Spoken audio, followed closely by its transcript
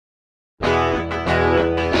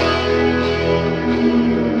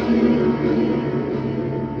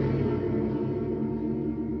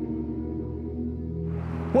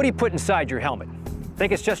What do you put inside your helmet?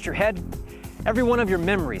 Think it's just your head? Every one of your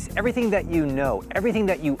memories, everything that you know, everything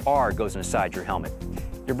that you are goes inside your helmet.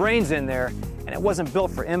 Your brain's in there, and it wasn't built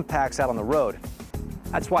for impacts out on the road.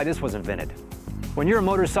 That's why this was invented. When you're a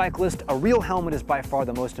motorcyclist, a real helmet is by far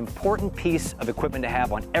the most important piece of equipment to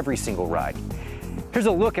have on every single ride. Here's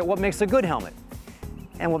a look at what makes a good helmet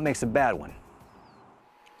and what makes a bad one.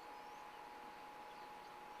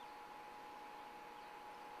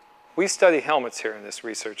 We study helmets here in this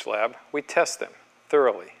research lab. We test them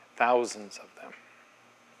thoroughly, thousands of them.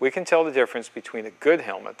 We can tell the difference between a good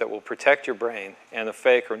helmet that will protect your brain and a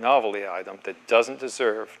fake or novelty item that doesn't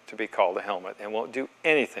deserve to be called a helmet and won't do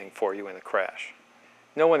anything for you in a crash.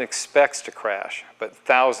 No one expects to crash, but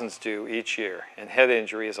thousands do each year, and head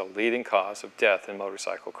injury is a leading cause of death in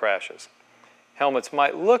motorcycle crashes. Helmets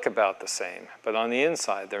might look about the same, but on the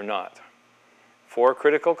inside they're not. 4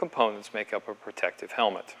 critical components make up a protective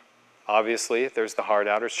helmet. Obviously, there's the hard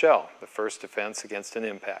outer shell, the first defense against an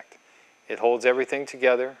impact. It holds everything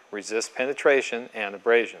together, resists penetration and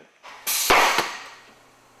abrasion.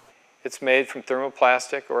 It's made from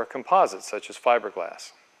thermoplastic or a composite such as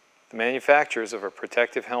fiberglass. The manufacturers of a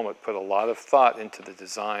protective helmet put a lot of thought into the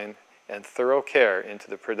design and thorough care into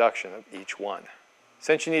the production of each one.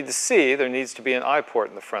 Since you need to see, there needs to be an eye port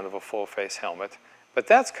in the front of a full-face helmet, but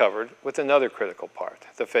that's covered with another critical part,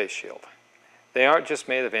 the face shield. They aren't just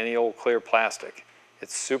made of any old clear plastic.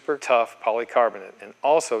 It's super tough polycarbonate and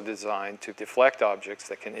also designed to deflect objects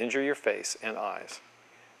that can injure your face and eyes.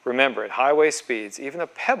 Remember, at highway speeds, even a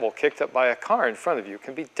pebble kicked up by a car in front of you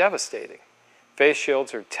can be devastating. Face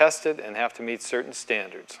shields are tested and have to meet certain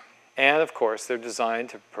standards. And of course, they're designed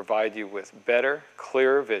to provide you with better,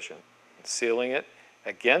 clearer vision, sealing it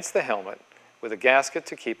against the helmet with a gasket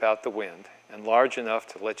to keep out the wind and large enough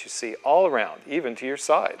to let you see all around, even to your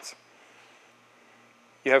sides.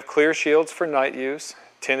 You have clear shields for night use,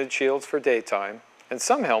 tinted shields for daytime, and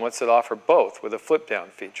some helmets that offer both with a flip-down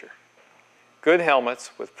feature. Good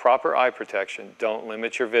helmets with proper eye protection don't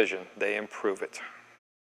limit your vision, they improve it.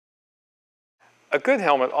 A good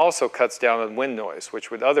helmet also cuts down on wind noise,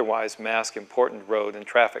 which would otherwise mask important road and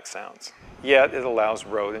traffic sounds. Yet it allows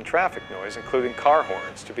road and traffic noise, including car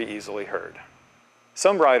horns, to be easily heard.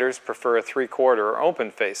 Some riders prefer a 3/4 or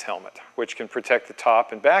open face helmet, which can protect the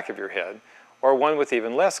top and back of your head, or one with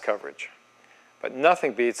even less coverage. But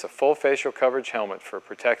nothing beats a full facial coverage helmet for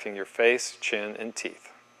protecting your face, chin, and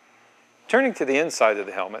teeth. Turning to the inside of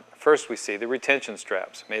the helmet, first we see the retention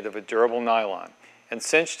straps made of a durable nylon and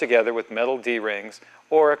cinched together with metal D-rings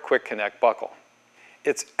or a quick connect buckle.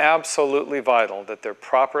 It's absolutely vital that they're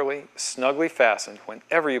properly, snugly fastened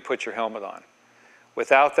whenever you put your helmet on.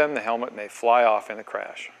 Without them, the helmet may fly off in a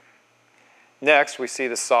crash. Next, we see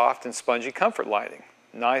the soft and spongy comfort lining.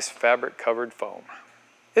 Nice fabric-covered foam.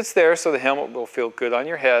 It's there so the helmet will feel good on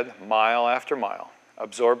your head mile after mile,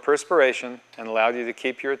 absorb perspiration, and allow you to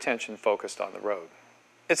keep your attention focused on the road.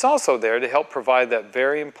 It's also there to help provide that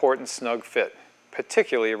very important snug fit,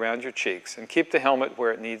 particularly around your cheeks, and keep the helmet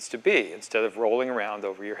where it needs to be instead of rolling around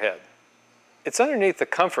over your head. It's underneath the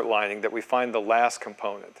comfort lining that we find the last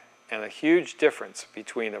component, and a huge difference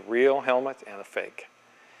between a real helmet and a fake.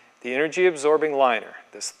 The energy-absorbing liner,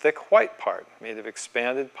 this thick white part made of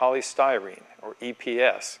expanded polystyrene, or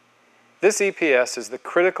EPS. This EPS is the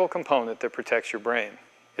critical component that protects your brain.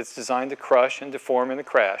 It's designed to crush and deform in a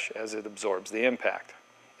crash as it absorbs the impact.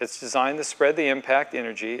 It's designed to spread the impact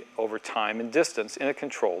energy over time and distance in a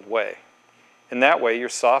controlled way. In that way, your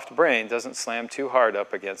soft brain doesn't slam too hard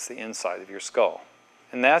up against the inside of your skull.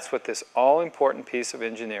 And that's what this all-important piece of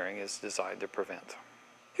engineering is designed to prevent.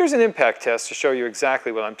 Here's an impact test to show you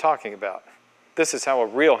exactly what I'm talking about. This is how a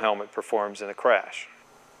real helmet performs in a crash.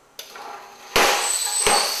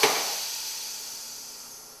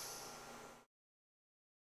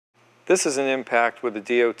 This is an impact with a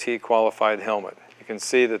DOT qualified helmet. You can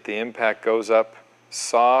see that the impact goes up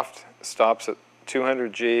soft, stops at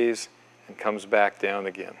 200 Gs, and comes back down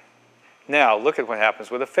again. Now look at what happens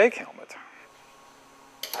with a fake helmet.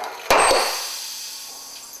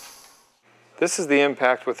 This is the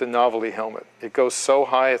impact with the novelty helmet. It goes so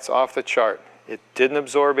high it's off the chart. It didn't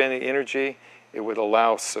absorb any energy. It would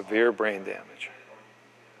allow severe brain damage.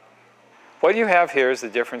 What you have here is the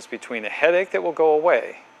difference between a headache that will go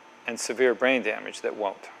away and severe brain damage that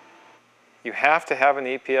won't. You have to have an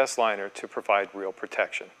EPS liner to provide real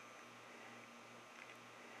protection.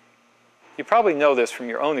 You probably know this from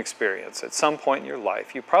your own experience. At some point in your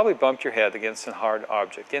life, you probably bumped your head against a hard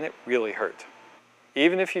object and it really hurt.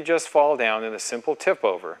 Even if you just fall down in a simple tip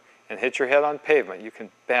over and hit your head on pavement, you can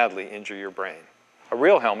badly injure your brain. A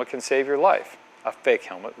real helmet can save your life. A fake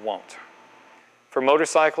helmet won't. For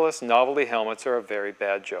motorcyclists, novelty helmets are a very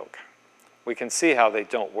bad joke. We can see how they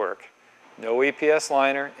don't work. No EPS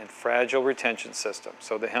liner and fragile retention system,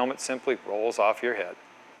 so the helmet simply rolls off your head.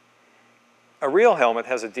 A real helmet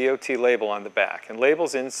has a DOT label on the back and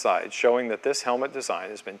labels inside showing that this helmet design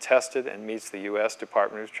has been tested and meets the U.S.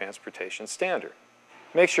 Department of Transportation standard.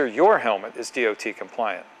 Make sure your helmet is DOT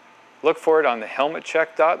compliant. Look for it on the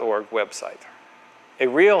helmetcheck.org website. A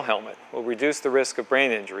real helmet will reduce the risk of brain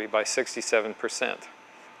injury by 67%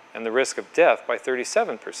 and the risk of death by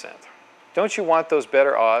 37%. Don't you want those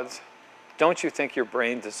better odds? Don't you think your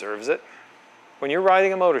brain deserves it? When you're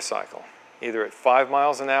riding a motorcycle, either at 5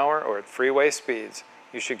 miles an hour or at freeway speeds,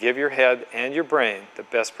 you should give your head and your brain the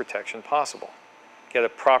best protection possible. Get a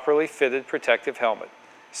properly fitted protective helmet.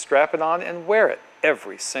 Strap it on and wear it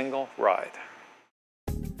every single ride.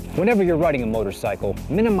 Whenever you're riding a motorcycle,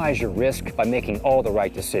 minimize your risk by making all the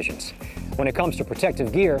right decisions. When it comes to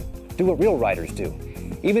protective gear, do what real riders do.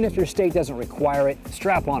 Even if your state doesn't require it,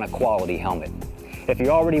 strap on a quality helmet. If you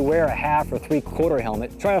already wear a half or three-quarter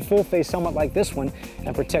helmet, try a full-face helmet like this one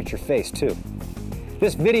and protect your face too.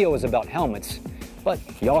 This video is about helmets, but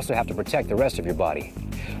you also have to protect the rest of your body.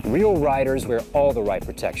 Real riders wear all the right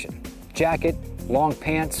protection. Jacket, long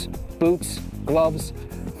pants, boots, gloves,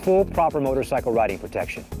 full proper motorcycle riding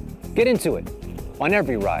protection. Get into it on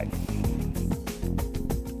every ride.